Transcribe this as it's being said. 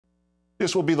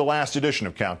This will be the last edition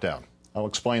of Countdown. I'll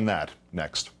explain that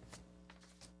next.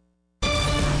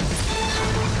 I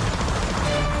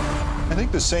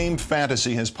think the same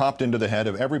fantasy has popped into the head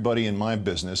of everybody in my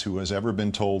business who has ever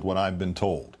been told what I've been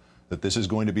told, that this is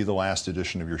going to be the last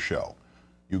edition of your show.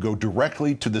 You go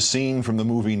directly to the scene from the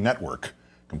movie Network,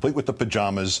 complete with the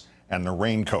pajamas and the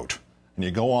raincoat, and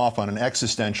you go off on an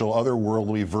existential,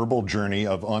 otherworldly, verbal journey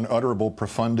of unutterable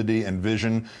profundity and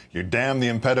vision. You damn the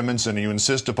impediments and you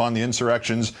insist upon the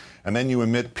insurrections, and then you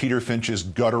emit Peter Finch's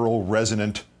guttural,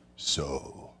 resonant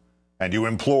 "so." And you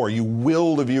implore, you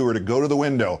will the viewer to go to the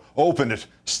window, open it,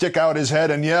 stick out his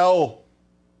head, and yell.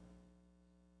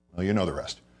 Well, you know the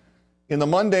rest. In the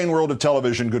mundane world of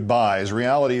television goodbyes,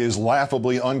 reality is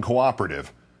laughably uncooperative.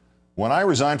 When I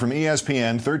resigned from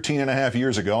ESPN 13.5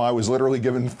 years ago, I was literally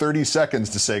given 30 seconds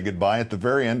to say goodbye at the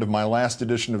very end of my last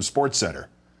edition of SportsCenter.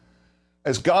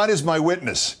 As God is my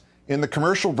witness, in the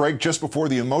commercial break just before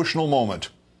the emotional moment,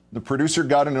 the producer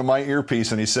got into my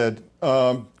earpiece and he said,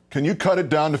 can you cut it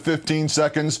down to 15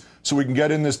 seconds so we can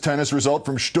get in this tennis result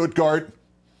from Stuttgart?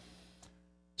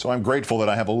 So I'm grateful that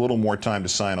I have a little more time to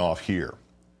sign off here.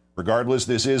 Regardless,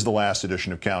 this is the last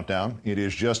edition of Countdown. It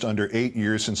is just under 8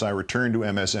 years since I returned to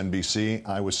MSNBC.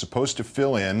 I was supposed to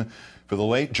fill in for the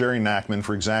late Jerry Nachman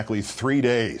for exactly 3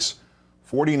 days.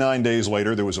 49 days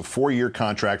later, there was a 4-year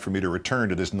contract for me to return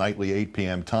to this nightly 8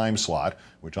 p.m. time slot,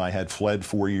 which I had fled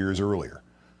 4 years earlier.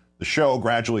 The show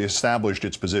gradually established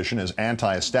its position as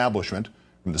anti-establishment,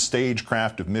 from the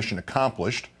stagecraft of Mission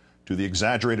Accomplished, to the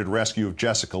exaggerated rescue of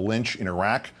Jessica Lynch in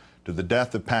Iraq, to the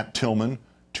death of Pat Tillman,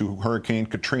 to Hurricane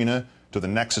Katrina, to the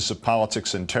nexus of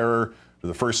politics and terror, to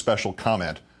the first special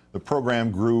comment. The program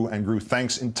grew and grew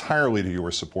thanks entirely to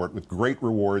your support, with great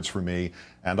rewards for me,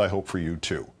 and I hope for you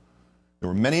too. There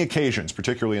were many occasions,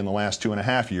 particularly in the last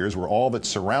 2.5 years, where all that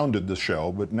surrounded the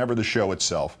show, but never the show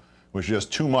itself, was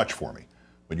just too much for me.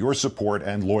 But your support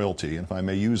and loyalty, and if I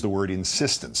may use the word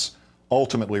insistence,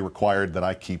 ultimately required that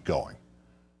I keep going.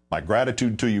 My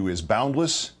gratitude to you is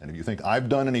boundless, and if you think I've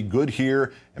done any good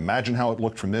here, imagine how it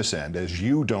looked from this end as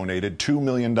you donated $2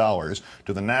 million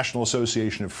to the National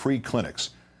Association of Free Clinics,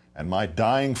 and my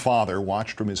dying father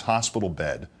watched from his hospital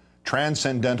bed,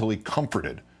 transcendently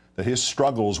comforted that his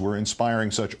struggles were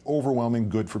inspiring such overwhelming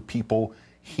good for people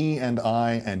he and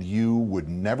I and you would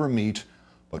never meet,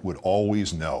 but would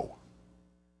always know.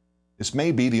 This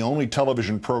may be the only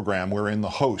television program wherein the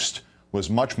host was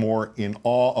much more in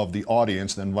awe of the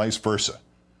audience than vice versa.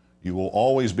 You will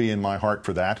always be in my heart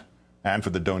for that, and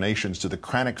for the donations to the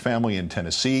Kranick family in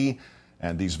Tennessee,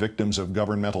 and these victims of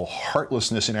governmental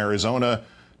heartlessness in Arizona,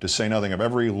 to say nothing of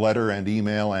every letter and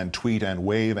email and tweet and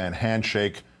wave and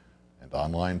handshake and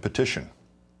online petition.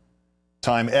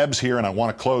 Time ebbs here, and I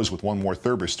want to close with one more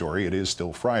Thurber story. It is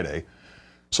still Friday.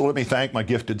 So let me thank my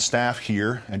gifted staff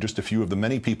here and just a few of the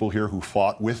many people here who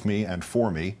fought with me and for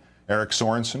me. Eric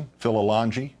Sorensen, Phil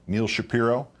Alonji, Neil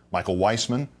Shapiro, Michael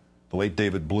Weissman, the late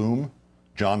David Bloom,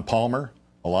 John Palmer,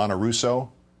 Alana Russo,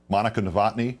 Monica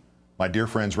Novotny, my dear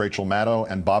friends Rachel Maddow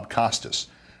and Bob Costas,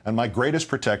 and my greatest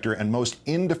protector and most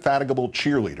indefatigable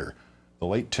cheerleader, the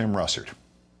late Tim Russert.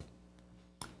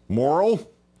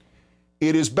 Moral?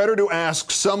 It is better to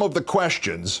ask some of the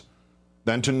questions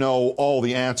than to know all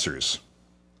the answers.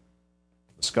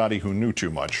 Scotty Who Knew Too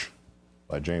Much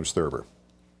by James Thurber.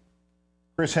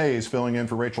 Chris Hayes filling in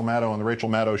for Rachel Maddow on The Rachel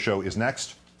Maddow Show is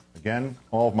next. Again,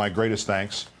 all of my greatest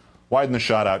thanks. Widen the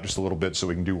shot out just a little bit so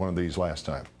we can do one of these last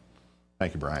time.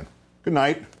 Thank you, Brian. Good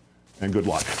night and good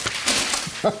luck.